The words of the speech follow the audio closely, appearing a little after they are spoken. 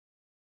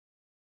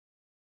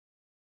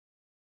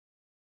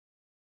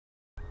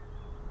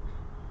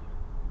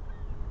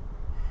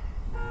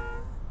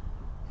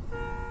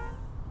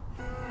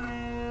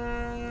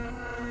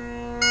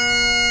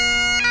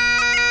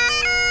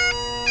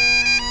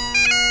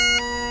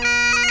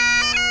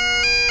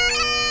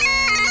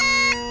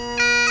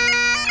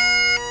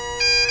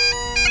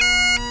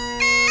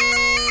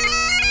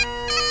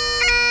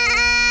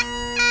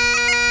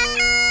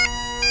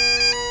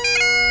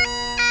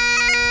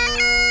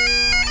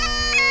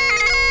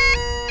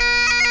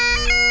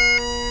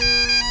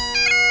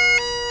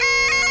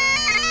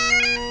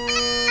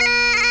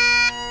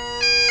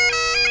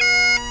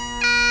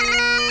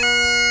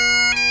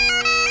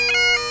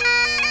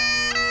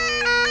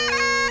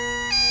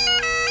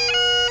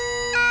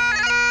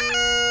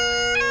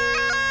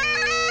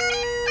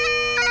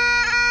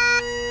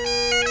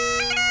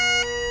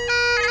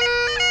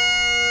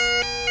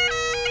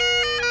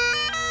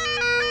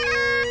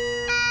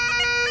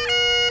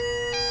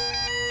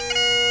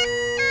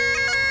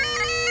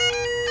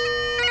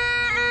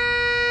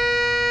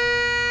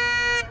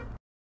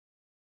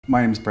My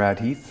name is Brad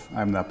Heath.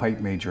 I'm the pipe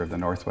major of the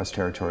Northwest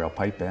Territorial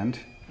Pipe Band.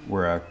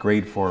 We're a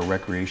grade 4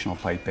 recreational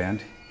pipe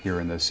band here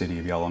in the city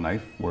of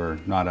Yellowknife. We're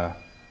not a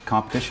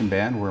competition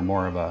band, we're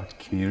more of a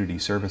community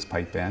service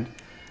pipe band.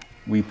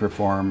 We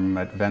perform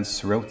at events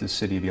throughout the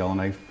city of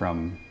Yellowknife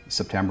from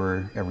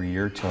September every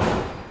year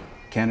till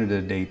Canada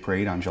Day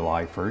Parade on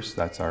July 1st.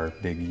 That's our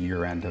big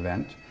year-end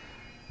event.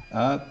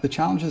 The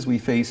challenges we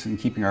face in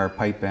keeping our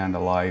pipe band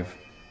alive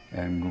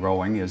and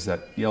growing is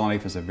that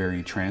Yellowknife is a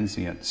very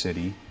transient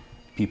city.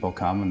 People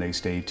come and they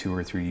stay 2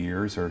 or 3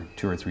 years or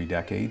 2 or 3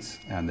 decades,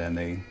 and then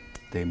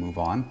they move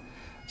on.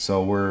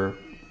 So we're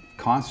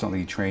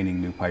constantly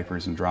training new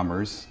pipers and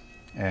drummers,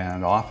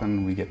 and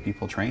often we get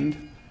people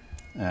trained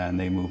and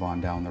they move on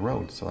down the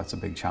road. So that's a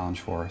big challenge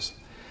for us.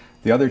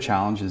 The other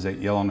challenge is that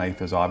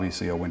Yellowknife is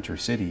obviously a winter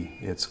city.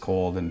 It's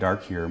cold and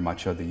dark here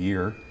much of the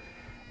year,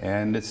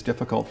 and it's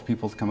difficult for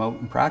people to come out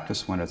and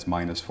practice when it's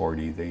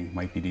 -40. They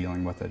might be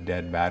dealing with a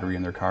dead battery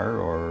in their car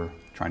or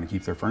trying to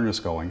keep their furnace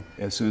going.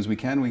 As soon as we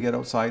can, we get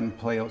outside and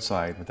play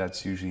outside, but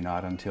that's usually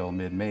not until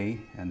mid-May,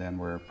 and then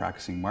we're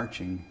practicing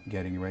marching,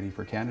 getting ready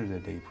for Canada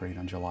Day Parade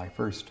on July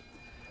 1st.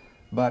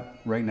 But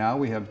right now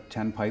we have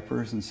 10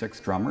 pipers and 6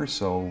 drummers,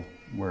 so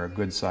we're a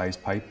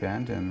good-sized pipe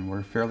band, and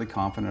we're fairly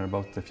confident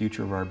about the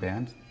future of our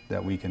band,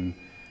 that we can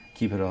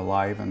keep it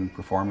alive and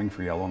performing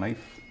for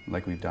Yellowknife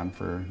like we've done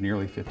for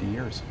nearly 50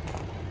 years.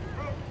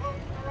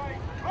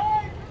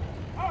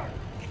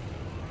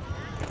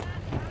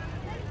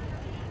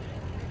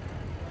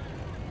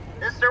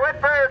 Mr.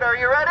 Whitford, are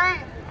you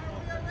ready?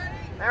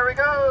 There we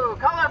go.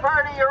 Color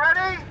party, you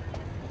ready?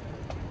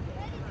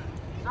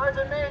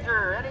 Sergeant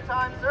Major,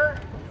 anytime, sir.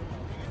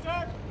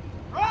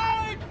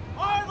 Right,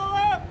 on the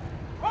left,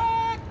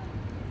 right,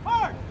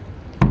 march.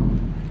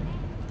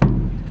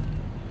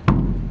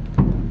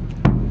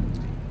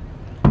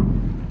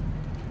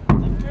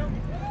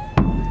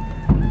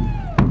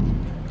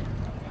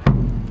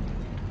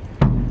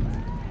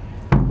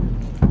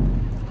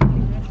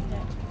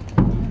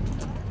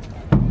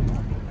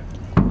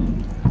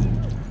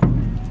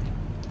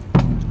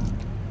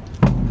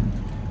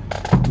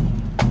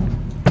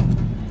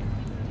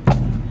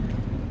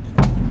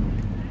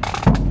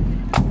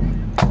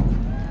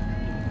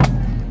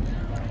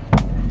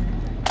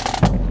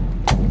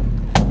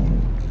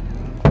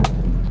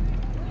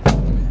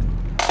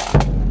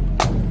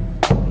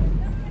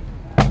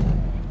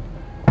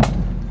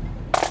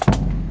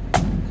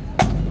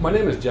 My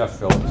name is Jeff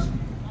Phillips.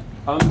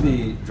 I'm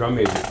the drum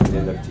major for the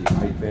NWT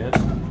Pipe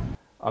Band.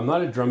 I'm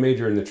not a drum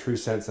major in the true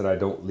sense that I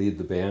don't lead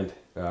the band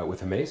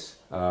with a mace,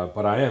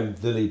 but I am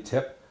the lead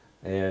tip,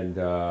 and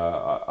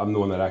I'm the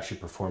one that actually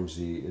performs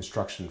the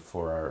instruction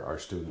for our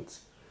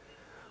students.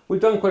 We've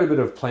done quite a bit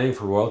of playing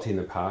for royalty in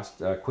the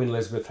past. Queen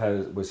Elizabeth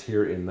was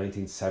here in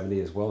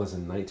 1970 as well as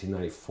in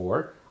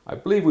 1994. I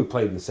believe we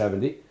played in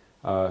 70,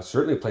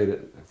 certainly played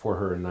it for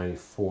her in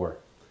 94.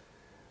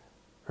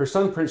 Her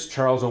son Prince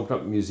Charles opened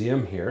up a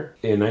museum here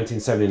in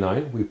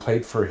 1979. We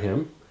played for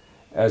him,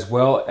 as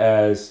well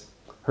as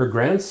her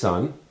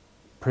grandson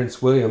Prince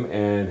William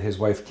and his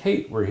wife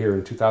Kate were here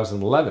in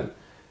 2011.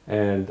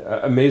 And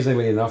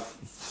amazingly enough,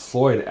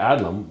 Floyd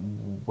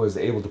Adlem was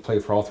able to play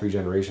for all 3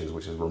 generations,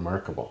 which is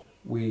remarkable.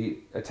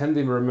 We attend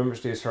the Remembrance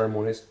Day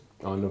ceremonies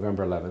on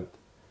November 11th.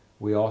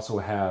 We also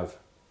have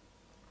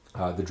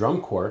the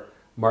drum corps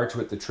march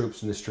with the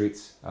troops in the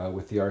streets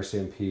with the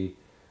RCMP,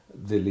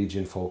 the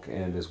Legion folk,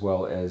 and as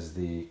well as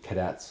the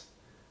cadets.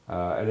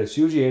 And it's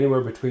usually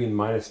anywhere between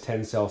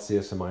 -10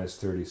 Celsius and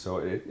 -30, so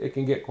it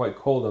can get quite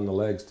cold on the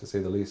legs, to say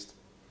the least.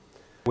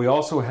 We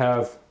also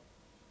have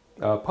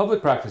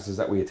public practices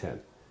that we attend.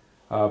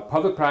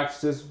 Public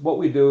practices, what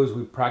we do is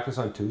we practice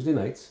on Tuesday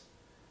nights,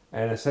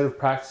 and instead of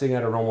practicing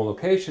at a normal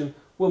location,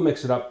 we'll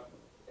mix it up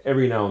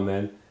every now and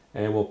then,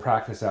 and we'll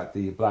practice at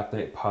the Black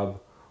Knight pub,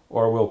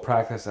 or we'll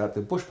practice at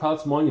the Bush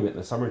Pilots Monument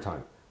in the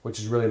summertime, which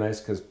is really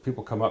nice because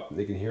people come up and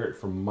they can hear it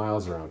from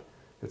miles around.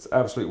 It's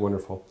absolutely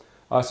wonderful.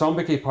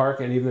 Sombiquet Park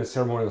and even the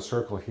Ceremonial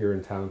Circle here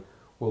in town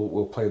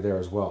will play there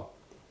as well.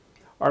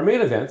 Our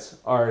main events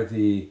are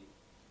the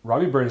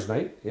Robbie Burns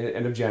Night,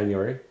 end of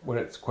January, when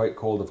it's quite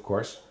cold, of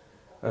course,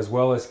 as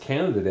well as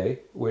Canada Day,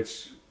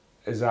 which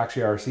is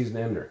actually our season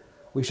ender.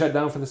 We shut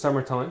down for the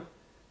summertime,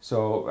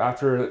 so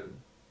after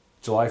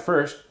July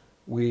 1st,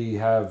 we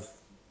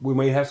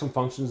may have some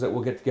functions that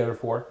we'll get together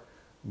for,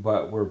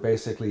 but we're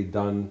basically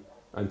done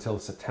until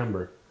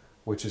September,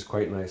 which is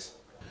quite nice.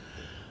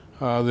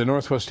 The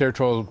Northwest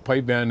Territorial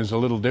Pipe Band is a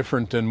little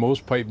different than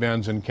most pipe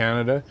bands in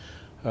Canada.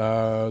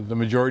 The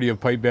majority of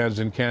pipe bands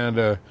in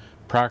Canada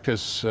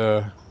practice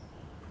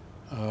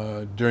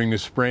during the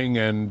spring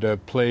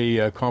and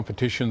play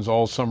competitions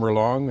all summer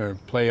long, or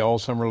play all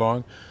summer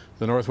long.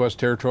 The Northwest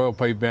Territorial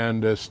Pipe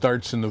Band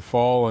starts in the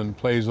fall and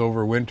plays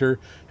over winter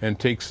and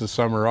takes the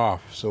summer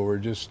off. So we're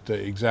just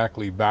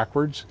exactly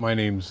backwards. My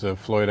name's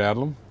Floyd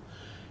Adlem,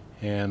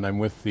 and I'm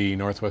with the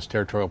Northwest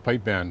Territorial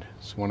Pipe Band.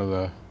 It's one of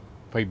the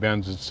pipe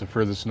bands that's the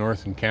furthest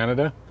north in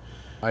Canada.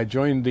 I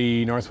joined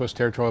the Northwest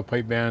Territorial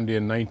Pipe Band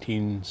in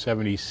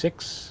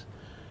 1976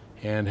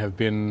 and have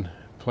been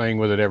playing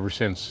with it ever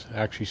since.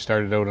 Actually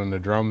started out on the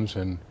drums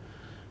and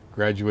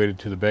graduated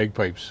to the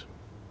bagpipes.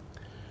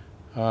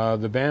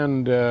 The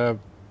band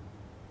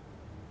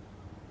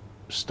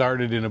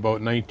started in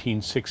about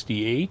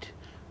 1968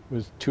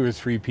 with 2 or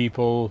 3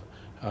 people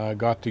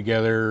got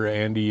together.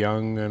 Andy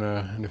Young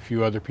and a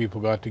few other people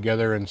got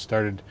together and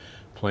started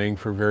playing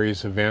for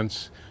various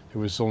events.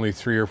 There was only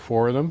 3 or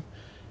 4 of them,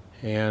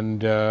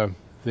 and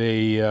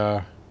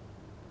they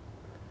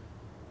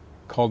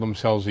called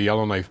themselves the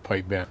Yellowknife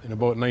Pipe Band. In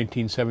about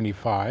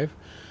 1975,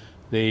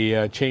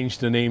 they changed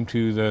the name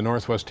to the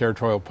Northwest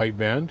Territorial Pipe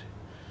Band,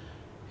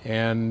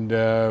 and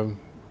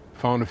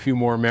found a few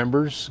more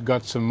members,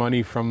 got some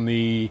money from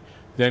the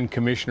then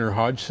Commissioner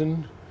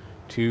Hodgson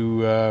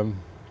to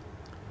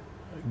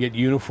get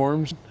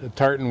uniforms. The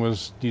tartan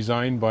was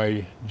designed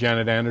by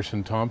Janet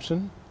Anderson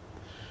Thompson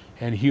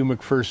and Hugh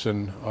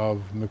McPherson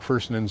of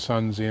McPherson &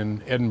 Sons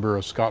in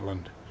Edinburgh,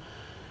 Scotland.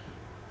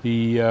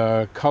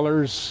 The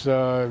colors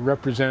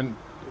represent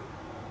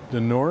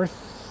the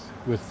north,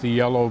 with the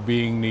yellow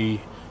being the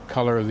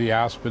color of the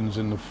aspens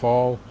in the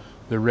fall,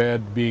 the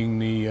red being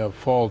the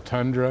fall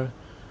tundra,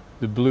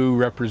 the blue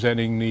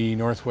representing the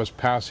Northwest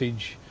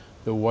Passage,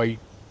 the white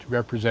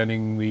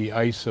representing the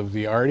ice of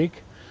the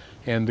Arctic,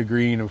 and the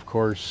green, of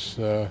course,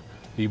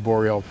 the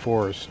boreal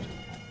forest.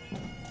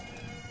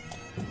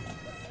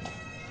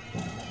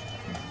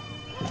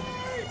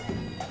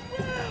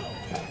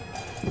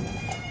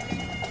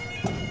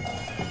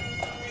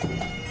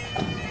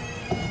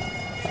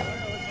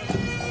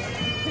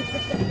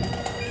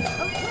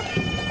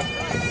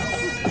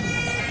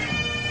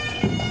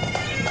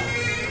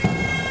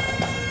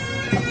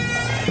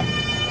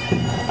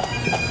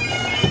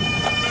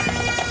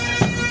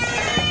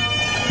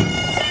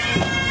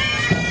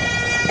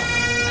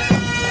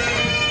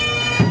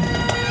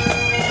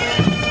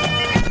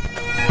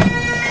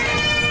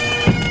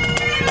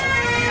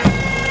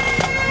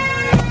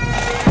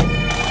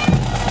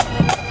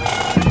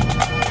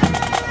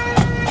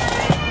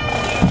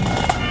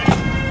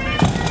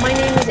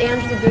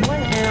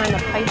 Goodwin, and I'm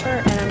a piper,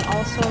 and I'm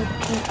also the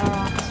PR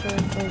officer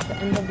for the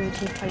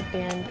NWT Pipe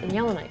Band in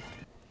Yellowknife.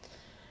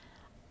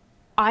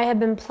 I have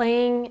been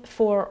playing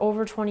for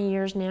over 20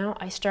 years now.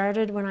 I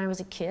started when I was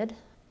a kid.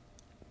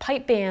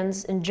 Pipe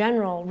bands in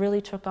general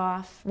really took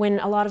off when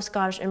a lot of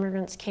Scottish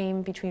immigrants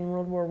came between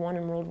World War I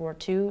and World War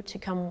II to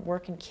come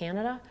work in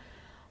Canada.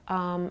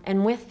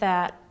 And with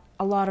that,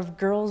 a lot of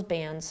girls'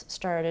 bands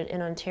started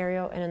in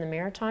Ontario and in the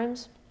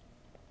Maritimes.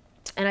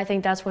 And I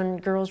think that's when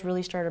girls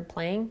really started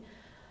playing.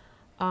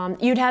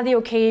 You'd have the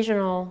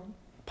occasional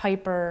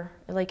piper,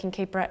 like in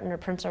Cape Breton or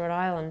Prince Edward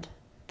Island,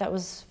 that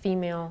was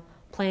female,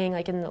 playing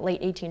like in the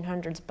late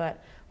 1800s,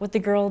 but with the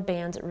girl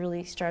bands it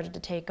really started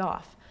to take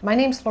off. My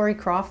name's Lorie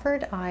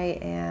Crawford. I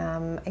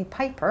am a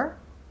piper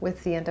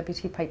with the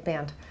NWT Pipe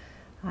Band.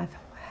 I've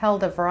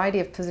held a variety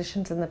of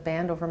positions in the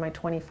band over my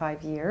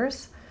 25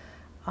 years.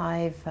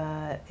 I've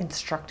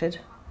instructed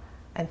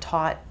and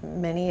taught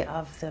many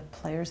of the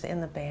players in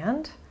the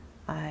band.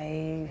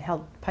 I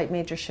held pipe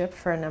majorship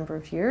for a number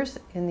of years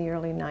in the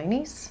early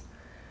 90s.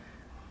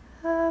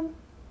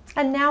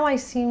 And now I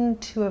seem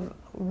to have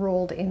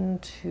rolled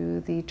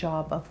into the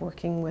job of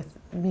working with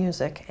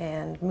music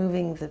and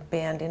moving the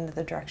band into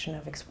the direction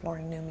of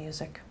exploring new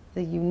music.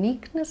 The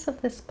uniqueness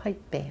of this pipe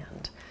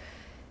band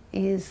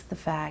is the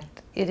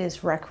fact it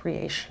is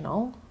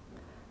recreational.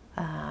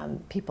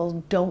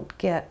 People don't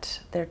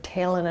get their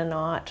tail in a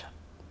knot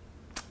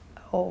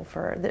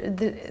over.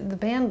 The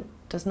band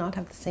does not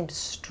have the same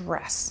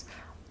stress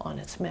on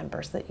its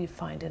members that you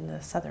find in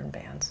the southern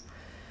bands.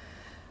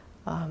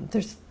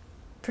 There's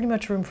pretty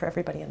much room for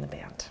everybody in the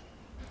band.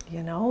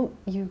 You know,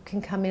 you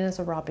can come in as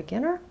a raw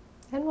beginner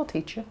and we'll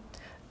teach you.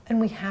 And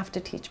we have to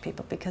teach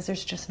people because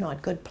there's just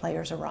not good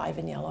players arrive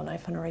in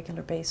Yellowknife on a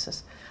regular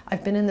basis.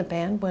 I've been in the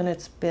band when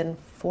it's been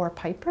 4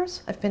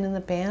 pipers. I've been in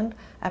the band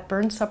at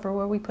Burn Supper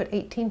where we put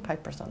 18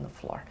 pipers on the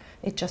floor.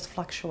 It just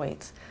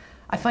fluctuates.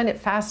 I find it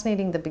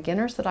fascinating, the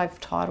beginners that I've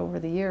taught over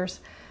the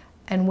years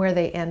and where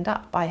they end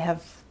up. I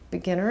have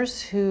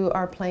beginners who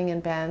are playing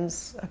in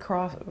bands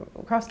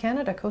across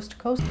Canada, coast to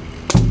coast.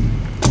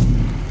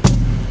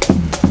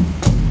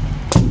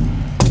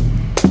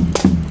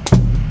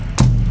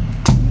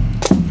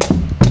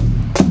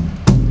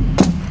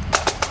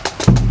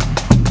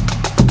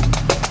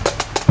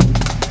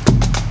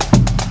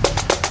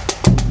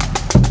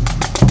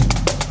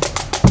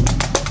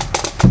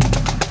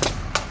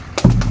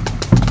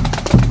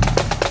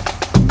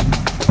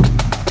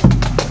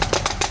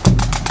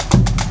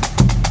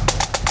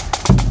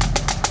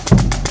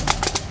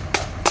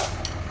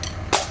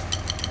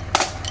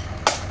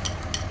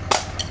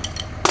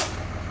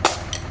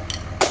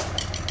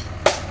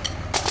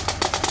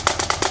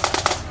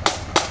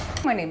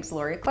 My name's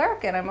Lorie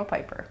Clark and I'm a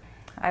piper.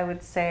 I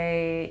would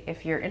say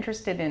if you're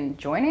interested in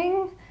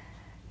joining,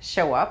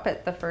 show up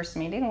at the first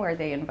meeting where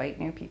they invite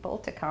new people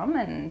to come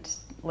and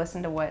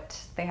listen to what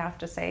they have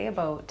to say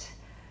about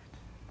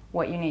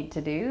what you need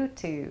to do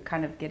to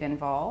kind of get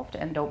involved,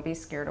 and don't be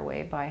scared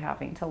away by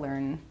having to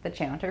learn the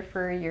chanter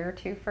for a year or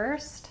two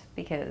first,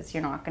 because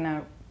you're not going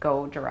to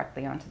go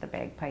directly onto the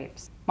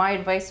bagpipes. My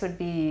advice would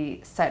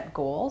be set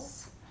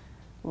goals,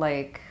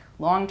 like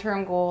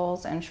long-term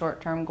goals and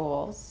short-term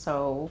goals.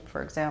 So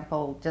for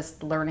example,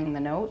 just learning the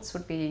notes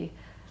would be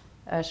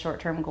a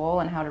short-term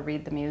goal, and how to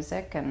read the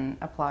music and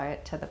apply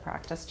it to the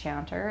practice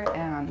chanter.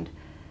 And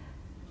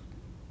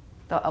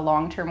a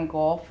long-term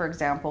goal, for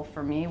example,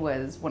 for me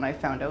was when I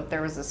found out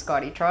there was a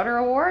Scotty Trotter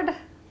Award.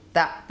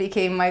 That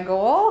became my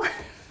goal.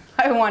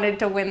 I wanted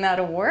to win that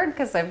award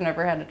because I've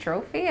never had a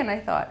trophy, and I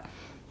thought,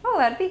 oh,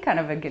 that'd be kind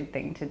of a good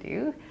thing to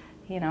do,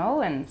 you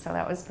know, and so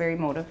that was very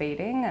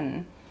motivating.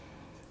 And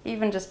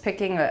even just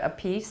picking a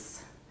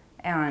piece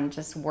and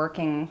just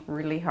working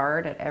really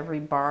hard at every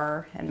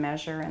bar and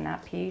measure in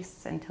that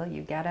piece until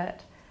you get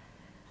it.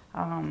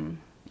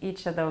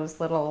 Each of those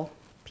little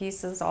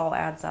pieces all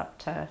adds up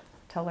to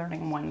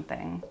learning one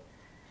thing.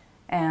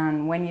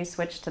 And when you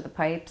switch to the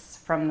pipes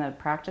from the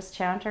practice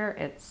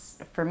chanter,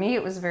 for me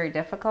it was very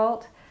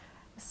difficult.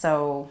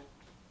 So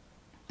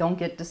don't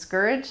get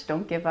discouraged,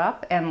 don't give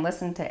up, and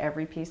listen to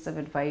every piece of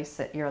advice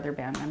that your other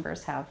band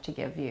members have to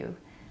give you,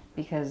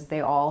 because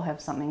they all have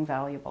something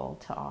valuable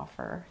to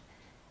offer.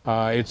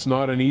 It's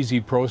not an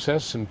easy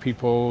process, and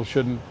people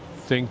shouldn't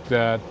think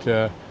that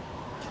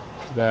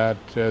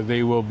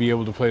they will be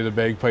able to play the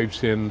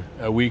bagpipes in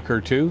a week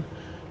or two.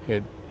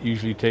 It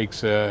usually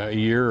takes a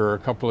year or a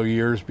couple of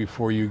years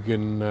before you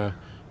can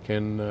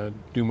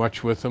do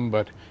much with them,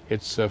 but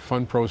it's a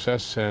fun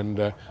process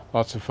and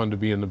lots of fun to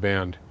be in the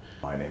band.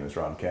 My name is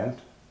Ron Kent,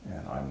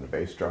 and I'm the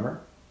bass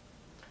drummer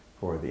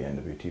for the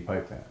NWT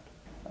Pipe Band.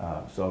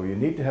 So you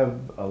need to have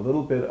a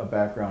little bit of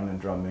background in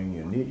drumming.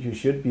 You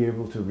should be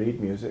able to read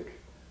music.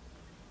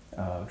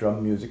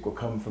 Drum music will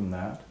come from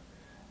that,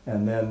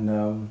 and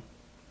then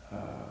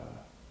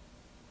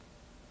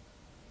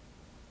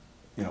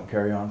you know,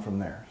 carry on from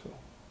there. So.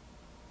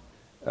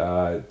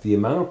 The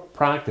amount of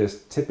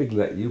practice typically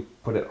that you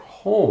put at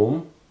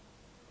home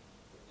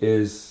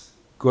is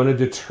going to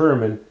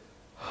determine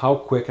how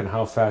quick and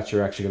how fast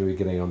you're actually going to be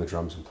getting on the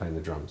drums and playing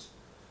the drums.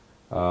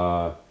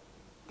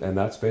 And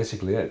that's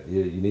basically it.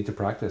 You need to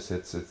practice.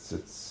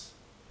 It's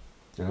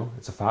you know,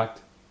 it's a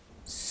fact.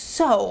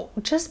 So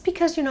just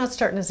because you're not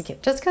starting as a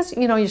kid, just because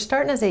you know you're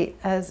starting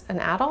as an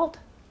adult,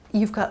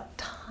 you've got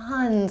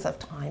tons of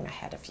time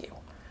ahead of you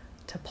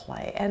to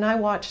play. And I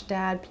watched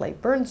Dad play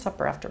Burn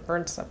Supper after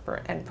Burn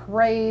Supper and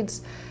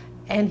parades,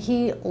 and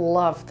he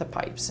loved the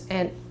pipes.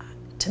 And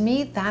to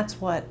me, that's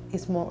what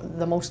is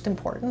the most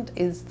important,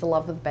 is the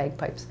love of the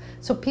bagpipes.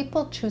 So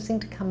people choosing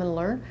to come and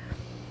learn,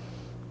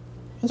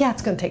 yeah,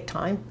 it's going to take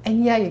time,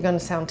 and yeah, you're going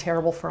to sound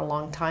terrible for a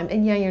long time,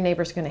 and yeah, your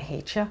neighbor's going to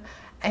hate you,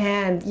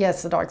 and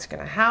yes, the dog's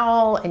going to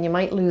howl, and you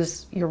might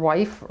lose your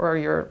wife or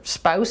your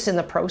spouse in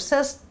the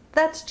process.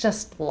 That's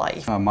just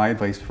life. My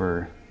advice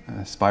for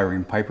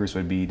aspiring pipers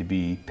would be to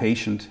be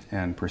patient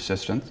and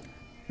persistent.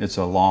 It's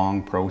a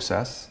long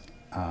process.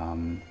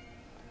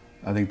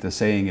 I think the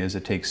saying is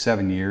it takes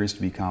 7 years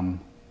to become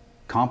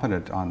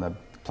competent on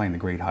playing the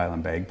Great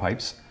Highland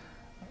bagpipes.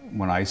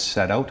 When I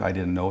set out, I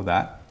didn't know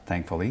that,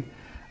 thankfully,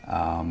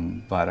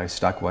 but I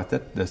stuck with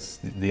it.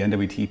 The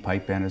NWT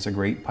Pipe Band is a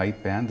great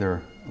pipe band. There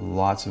are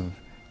lots of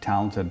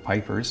talented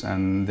pipers,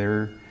 and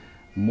they're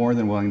more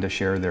than willing to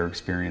share their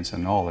experience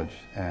and knowledge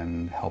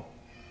and help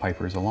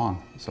pipers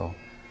along. So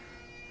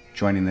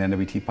joining the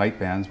NWT Pipe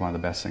Band is one of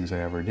the best things I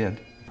ever did.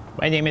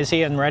 My name is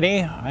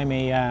Rennie. I'm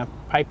a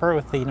piper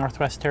with the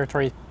Northwest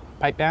Territorial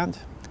Pipe Band.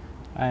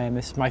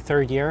 This is my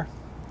 3rd year.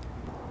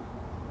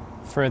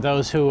 For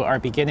those who are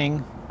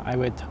beginning, I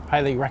would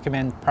highly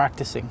recommend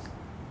practicing,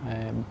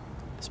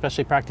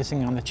 especially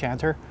practicing on the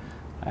chanter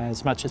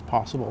as much as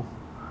possible.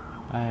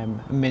 A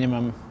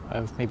minimum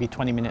of maybe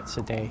 20 minutes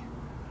a day.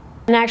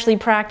 And actually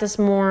practice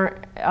more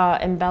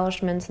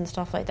embellishments and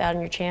stuff like that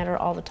in your chanter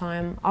all the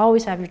time.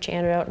 Always have your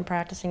chanter out and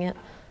practicing it.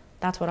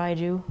 That's what I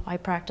do. I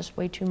practice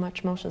way too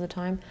much most of the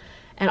time.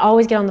 And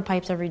always get on the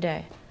pipes every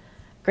day.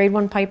 Grade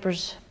 1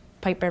 pipers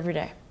pipe every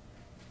day.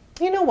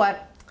 You know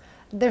what?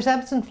 There's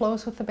ebbs and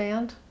flows with the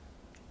band.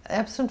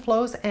 Ebbs and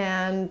flows,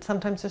 and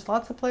sometimes there's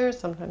lots of players,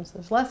 sometimes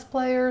there's less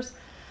players.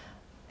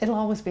 It'll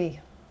always be.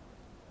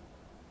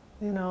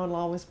 You know, it'll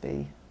always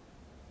be.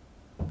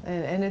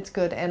 And it's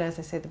good. And as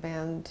I say, the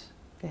band,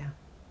 yeah,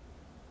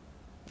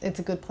 it's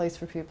a good place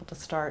for people to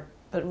start.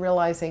 But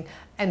realizing,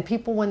 and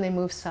people when they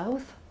move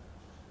south,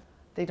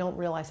 they don't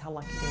realize how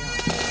lucky they are.